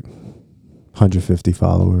have like 150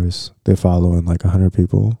 followers. They're following like 100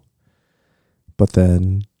 people. But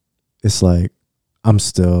then it's like I'm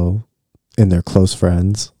still in their close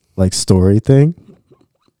friends like story thing.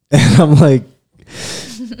 And I'm like,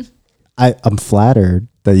 I'm flattered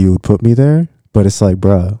that you would put me there, but it's like,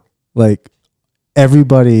 bruh, like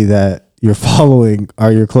everybody that you're following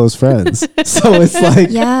are your close friends. So it's like,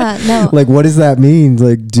 Yeah, no. like, what does that mean?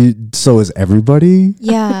 Like, so is everybody?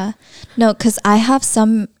 Yeah. No, because I have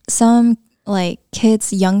some like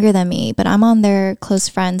kids younger than me, but I'm on their close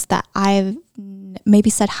friends that I've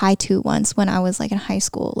maybe said hi to once when I was like in high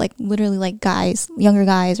school, like literally like guys, younger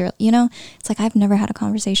guys, or you know, it's like I've never had a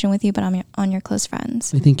conversation with you, but I'm on your close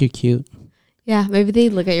friends. I think you're cute. Yeah, maybe they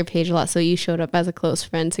look at your page a lot, so you showed up as a close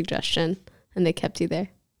friend suggestion and they kept you there.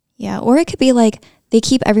 Yeah, or it could be like they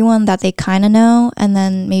keep everyone that they kind of know, and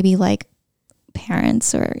then maybe like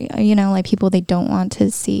parents or you know, like people they don't want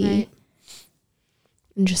to see. Right.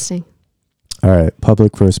 Interesting. All right.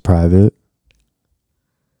 Public versus private.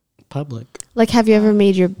 Public. Like, have you ever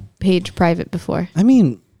made your page private before? I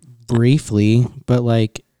mean, briefly, but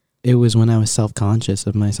like it was when I was self-conscious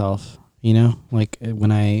of myself, you know, like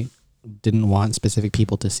when I didn't want specific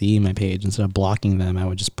people to see my page. Instead of blocking them, I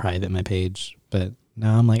would just private my page. But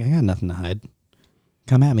now I'm like, I got nothing to hide.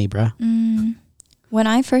 Come at me, bruh. When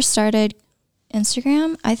I first started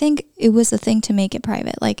Instagram, I think it was a thing to make it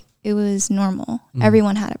private. Like it was normal.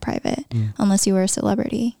 Everyone had it private unless you were a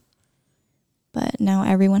celebrity. But now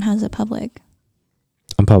everyone has it public.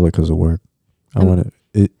 I'm public because of work. I want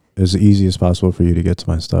it as easy as possible for you to get to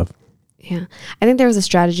my stuff. Yeah. I think there was a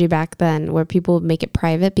strategy back then where people would make it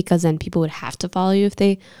private because then people would have to follow you if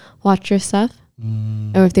they watch your stuff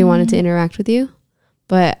or if they wanted to interact with you.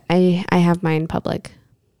 But I have mine public.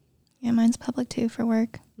 Yeah, mine's public too for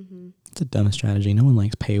work. It's a dumb strategy. No one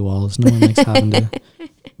likes paywalls. No one likes having to.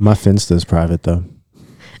 My Finsta is private though.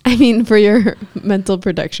 I mean, for your mental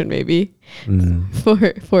protection, maybe.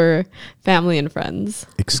 For family and friends.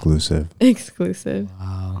 Exclusive.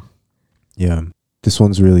 Wow. Yeah. This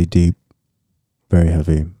one's really deep, very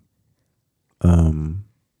heavy.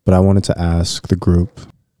 But I wanted to ask the group,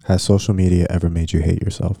 has social media ever made you hate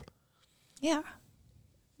yourself? Yeah.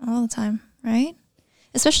 All the time, right?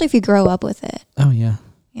 Especially if you grow up with it. Oh, yeah.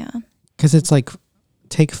 Yeah. Because it's like,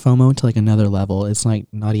 take FOMO to like another level. It's like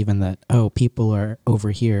not even that, oh, people are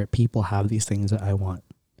over here. People have these things that I want.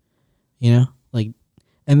 You know? Like,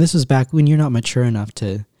 and this was back when you're not mature enough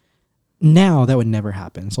to, now that would never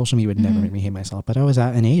happen. Social media would never make me hate myself. But I was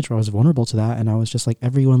at an age where I was vulnerable to that. And I was just like,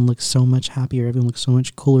 everyone looks so much happier. Everyone looks so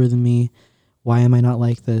much cooler than me. Why am I not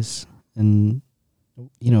like this? And,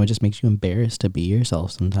 you know, it just makes you embarrassed to be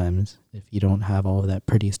yourself sometimes if you don't have all of that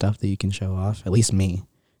pretty stuff that you can show off. At least me,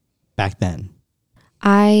 back then.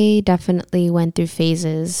 I definitely went through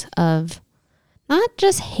phases of not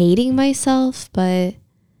just hating myself, but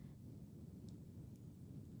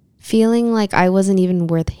feeling like I wasn't even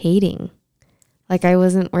worth hating. Like I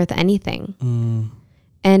wasn't worth anything.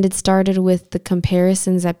 And it started with the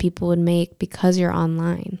comparisons that people would make because you're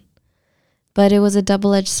online. But it was a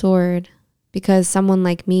double-edged sword because someone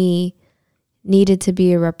like me needed to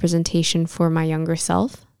be a representation for my younger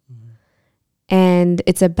self. And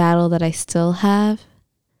it's a battle that I still have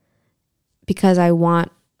because I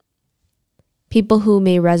want people who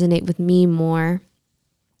may resonate with me more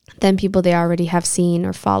than people they already have seen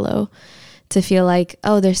or follow to feel like,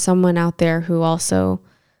 oh, there's someone out there who also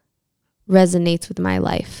resonates with my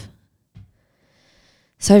life.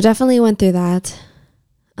 So I definitely went through that.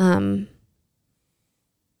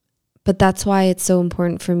 But that's why it's so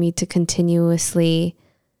important for me to continuously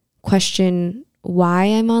question why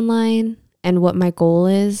I'm online and what my goal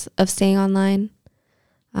is of staying online.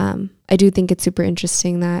 I do think it's super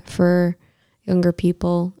interesting that for younger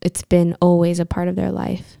people, it's been always a part of their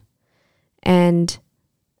life. But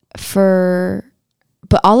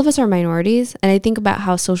all of us are minorities. And I think about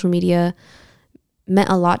how social media meant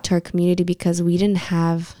a lot to our community because we didn't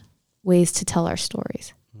have ways to tell our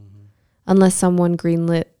stories unless someone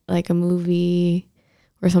greenlit like a movie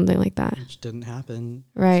or something like that. Which didn't happen.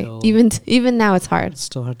 Right. Even now it's hard. It's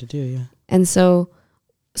still hard to do, yeah. And so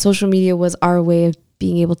social media was our way of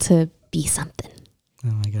being able to be something.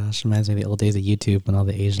 Oh my gosh, reminds me of the old days of YouTube when all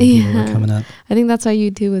the Asian people were coming up. I think that's why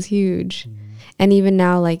YouTube was huge. And even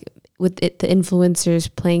now, like with it, the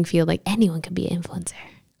influencers playing field, like anyone can be an influencer.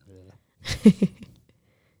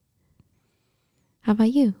 How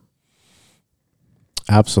about you?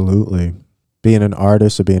 Absolutely. Being an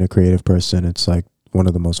artist or being a creative person, it's like one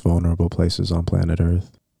of the most vulnerable places on planet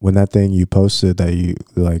Earth. When that thing you posted that you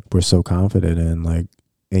like were so confident in, like,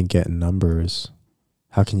 ain't getting numbers,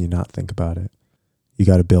 how can you not think about it? you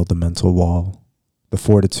got to build the mental wall, the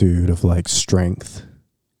fortitude of like strength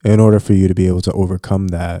in order for you to be able to overcome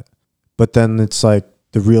that. But then it's like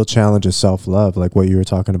the real challenge is self-love, like what you were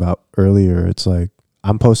talking about earlier. It's like,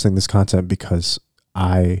 I'm posting this content because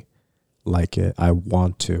I like it. I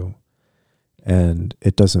want to. And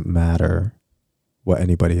it doesn't matter what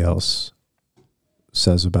anybody else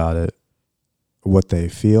says about it, what they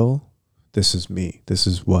feel. This is me. This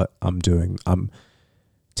is what I'm doing. I'm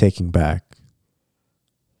taking back,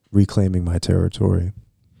 reclaiming my territory.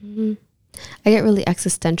 Mm-hmm. I get really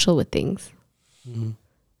existential with things. Mm-hmm.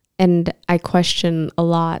 And I question a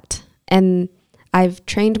lot. And I've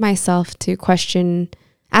trained myself to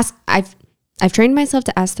I've trained myself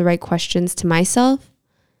to ask the right questions to myself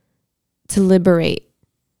to liberate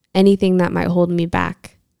anything that might hold me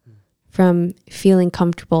back from feeling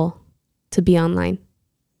comfortable to be online,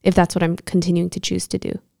 if that's what I'm continuing to choose to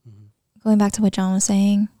do. Going back to what John was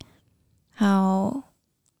saying, how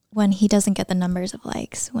when he doesn't get the numbers of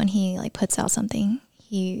likes, when he like puts out something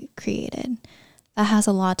he created, that has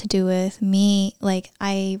a lot to do with me. Like,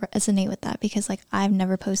 I resonate with that because like I've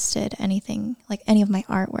never posted anything, like any of my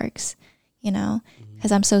artworks, you know,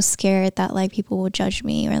 because I'm so scared that like people will judge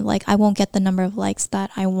me, or like I won't get the number of likes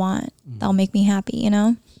that I want that'll make me happy, you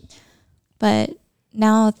know. But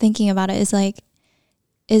now thinking about it is like,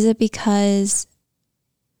 is it because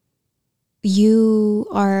you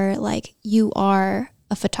are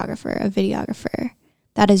a photographer, a videographer,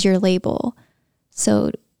 that is your label?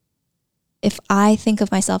 So if I think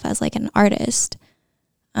of myself as like an artist,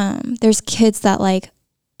 there's kids that like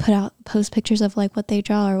post pictures of like what they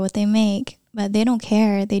draw or what they make, but they don't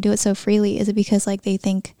care. They do it so freely. Is it because like they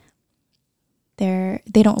think they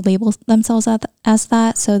don't label themselves as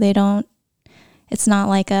that, so they don't, it's not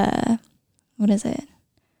like what is it?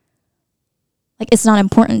 Like, it's not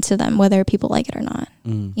important to them whether people like it or not,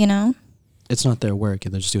 you know? It's not their work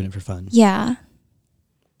and they're just doing it for fun. Yeah.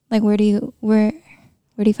 Like, where do you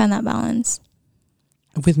find that balance?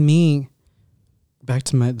 With me, back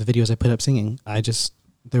to the videos I put up singing,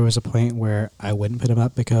 there was a point where I wouldn't put them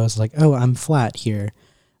up because like, oh, I'm flat here.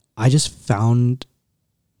 I just found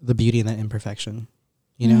the beauty in that imperfection.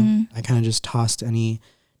 You know, I kind of just tossed any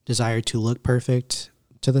desire to look perfect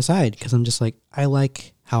to the side because I'm just like, I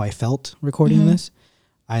like how I felt recording this.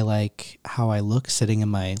 I like how I look sitting in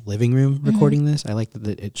my living room recording this. I like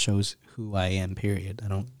that it shows who I am, period. I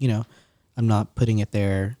don't, I'm not putting it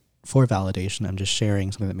there for validation. I'm just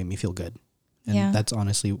sharing something that made me feel good. And that's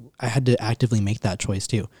honestly, I had to actively make that choice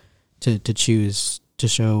too, to choose to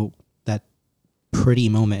show that pretty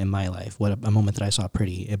moment in my life, a moment that I saw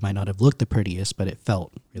pretty. It might not have looked the prettiest, but it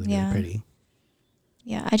felt really, really pretty.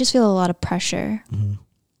 Yeah, I just feel a lot of pressure.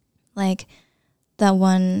 Like that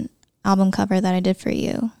one album cover that I did for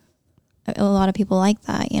you. A lot of people like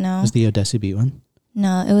that, you know. Was the Odessa Beat one?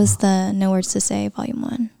 No, it was the No Words to Say Volume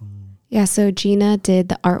 1. Yeah, so Jinnah did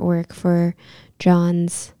the artwork for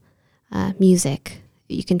John's music.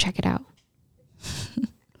 You can check it out.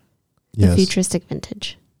 The futuristic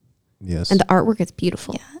vintage. Yes. And the artwork is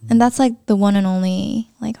beautiful. Yeah, and that's like the one and only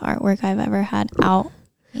like artwork I've ever had out,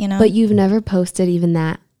 you know. But you've never posted even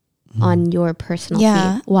that on your personal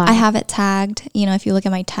feed. Why? I have it tagged. You know, if you look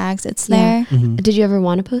at my tags, it's there. Did you ever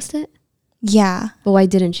want to post it? Yeah. But why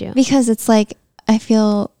didn't you? Because it's like, I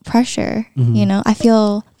feel pressure, you know, I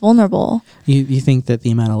feel vulnerable. You think that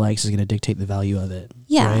the amount of likes is going to dictate the value of it.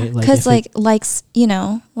 Yeah. Because likes, you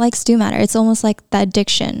know, likes do matter. It's almost like the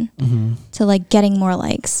addiction to like getting more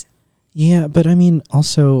likes. Yeah. But I mean,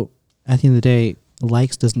 also at the end of the day,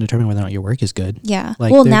 likes doesn't determine whether or not your work is good. Yeah.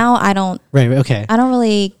 Like well, now I don't. Right. Okay. I don't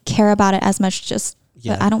really care about it as much.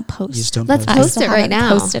 But I don't post. You just don't Let's post it right now.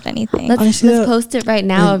 Posted anything. Let's post it right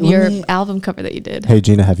now of your album cover that you did. Hey,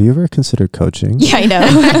 Jinnah, have you ever considered coaching? Yeah, I know.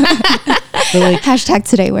 Like, hashtag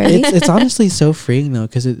today worthy. It's honestly so freeing though,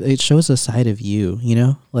 because it shows a side of you, you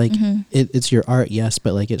know, like it's your art, yes,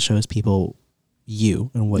 but like it shows people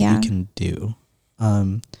you and what you can do.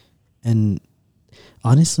 And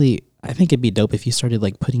honestly, I think it'd be dope if you started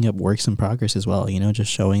like putting up works in progress as well, you know,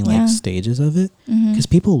 just showing like stages of it, because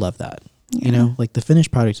people love that. You know, like the finished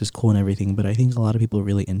product is cool and everything, but I think a lot of people are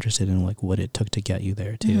really interested in like what it took to get you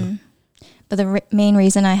there too. But the main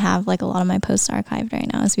reason I have like a lot of my posts archived right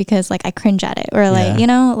now is because like I cringe at it, or like, you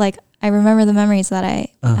know, like I remember the memories that I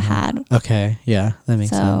had. Okay. Yeah, that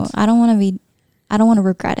makes sense. So I don't want to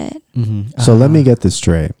regret it. So let me get this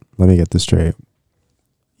straight.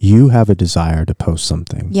 You have a desire to post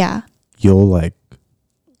something. Yeah. You'll like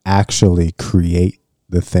actually create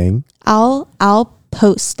the thing. I'll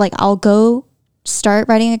post, like I'll go start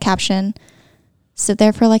writing a caption, sit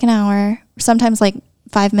there for like an hour, sometimes like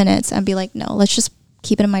 5 minutes, and be like, no, let's just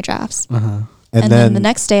keep it in my drafts. And then then the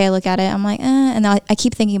next day I look at it, I'm like, and I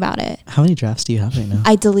keep thinking about it. How many drafts do you have right now?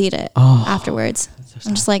 I delete it afterwards. That's so I'm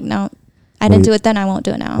sad. just like, no, I didn't do it then. I won't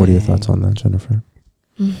do it now. what are your thoughts on that, Jennifer?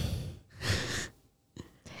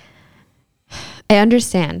 I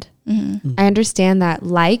understand. Mm-hmm. I understand that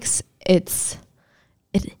likes, it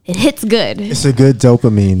hits good. It's a good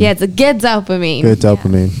dopamine. Yeah, it's a good dopamine. Good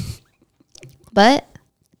dopamine. But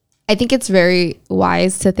I think it's very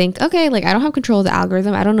wise to think, okay, like I don't have control of the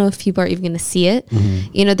algorithm. I don't know if people are even going to see it.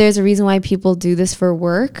 You know, there's a reason why people do this for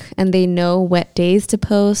work and they know what days to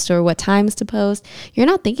post or what times to post. You're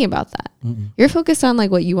not thinking about that. You're focused on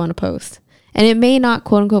like what you want to post. And it may not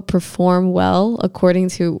quote unquote perform well according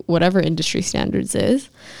to whatever industry standards is.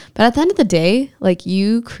 But at the end of the day, like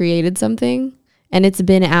you created something and it's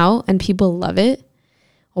been out and people love it.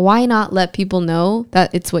 Why not let people know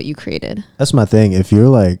that it's what you created? That's my thing. If you're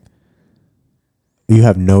like, you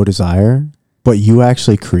have no desire, but you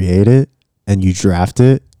actually create it and you draft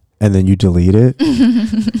it and then you delete it,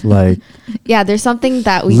 like, Yeah, there's something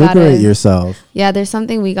that we liberate gotta. yourself. Yeah, there's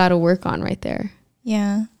something we gotta work on right there.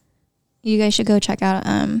 Yeah. You guys should go check out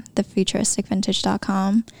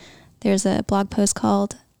thefuturisticvintage.com. There's a blog post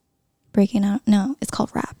called Breaking Out. No, it's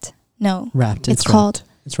called Wrapped. No. Wrapped. It's called.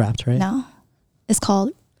 It's wrapped, right? No. It's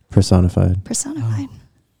called Personified. Personified.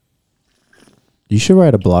 You should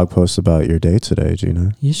write a blog post about your day today,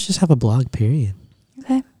 Jinnah. You should just have a blog, period.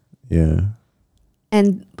 Okay. Yeah.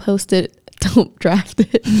 And post it. Don't draft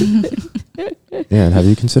it. Yeah. And have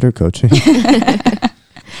you considered coaching?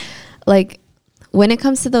 Like when it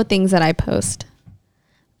comes to the things that I post,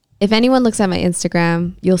 if anyone looks at my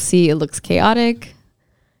Instagram, you'll see it looks chaotic.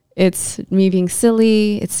 It's me being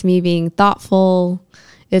silly. It's me being thoughtful.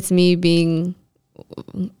 It's me being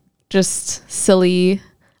just silly.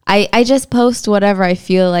 I just post whatever I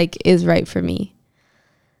feel like is right for me.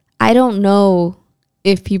 I don't know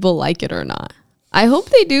if people like it or not. I hope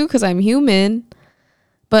they do because I'm human.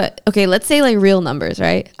 But okay, let's say like real numbers,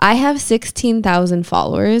 right? I have 16,000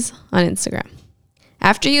 followers on Instagram.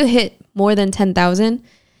 After you hit more than 10,000,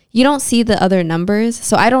 you don't see the other numbers.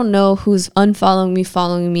 So I don't know who's unfollowing me,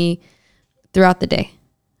 following me throughout the day.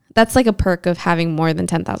 That's like a perk of having more than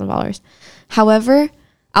 10,000 followers. However,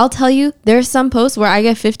 I'll tell you, there's some posts where I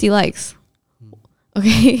get 50 likes.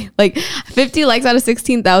 Okay? Like 50 likes out of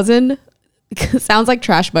 16,000 sounds like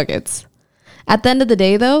trash buckets. At the end of the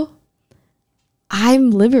day, though,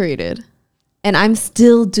 I'm liberated. And I'm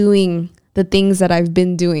still doing the things that I've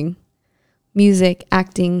been doing. Music,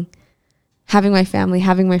 acting, having my family,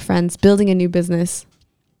 having my friends, building a new business.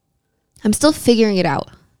 I'm still figuring it out.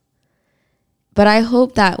 But I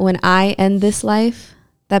hope that when I end this life,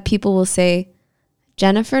 that people will say,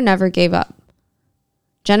 Jennifer never gave up.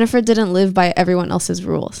 Jennifer didn't live by everyone else's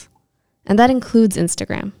rules. And that includes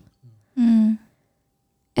Instagram.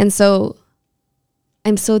 And so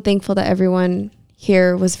I'm so thankful that everyone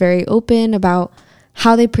here was very open about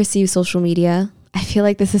how they perceive social media. I feel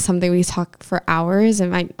like this is something we talk for hours. It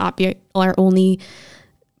might not be our only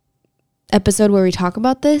episode where we talk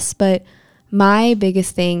about this, but my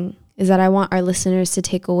biggest thing is that I want our listeners to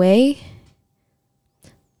take away.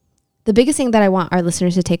 The biggest thing that I want our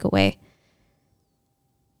listeners to take away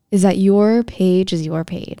is that your page is your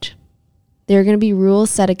page. There are going to be rules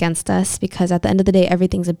set against us because at the end of the day,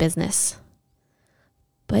 everything's a business.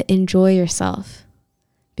 But enjoy yourself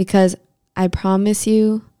because I promise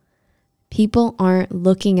you, people aren't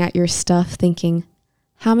looking at your stuff thinking,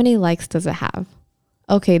 how many likes does it have?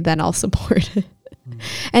 Okay, then I'll support it.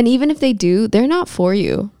 And even if they do, they're not for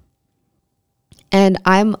you. And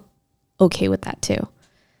I'm okay with that too.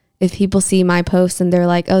 If people see my post and they're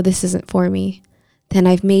like, oh, this isn't for me, then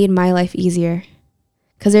I've made my life easier.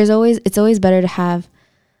 Because it's always better to have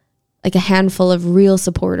like a handful of real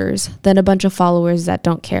supporters than a bunch of followers that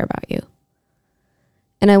don't care about you.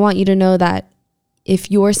 And I want you to know that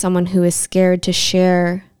if you're someone who is scared to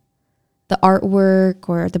share the artwork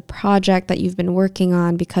or the project that you've been working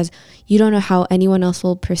on because you don't know how anyone else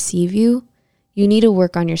will perceive you, you need to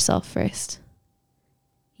work on yourself first.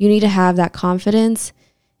 You need to have that confidence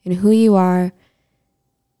in who you are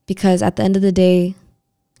because at the end of the day,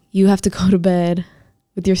 you have to go to bed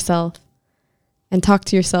with yourself and talk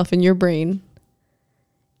to yourself in your brain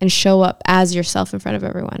and show up as yourself in front of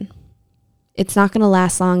everyone. It's not going to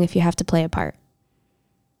last long if you have to play a part.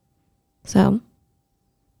 So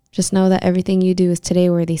just know that everything you do is today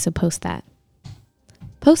worthy, so post that.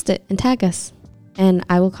 Post it and tag us, and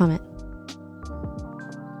I will comment.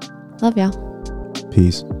 Love y'all.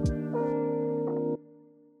 Peace.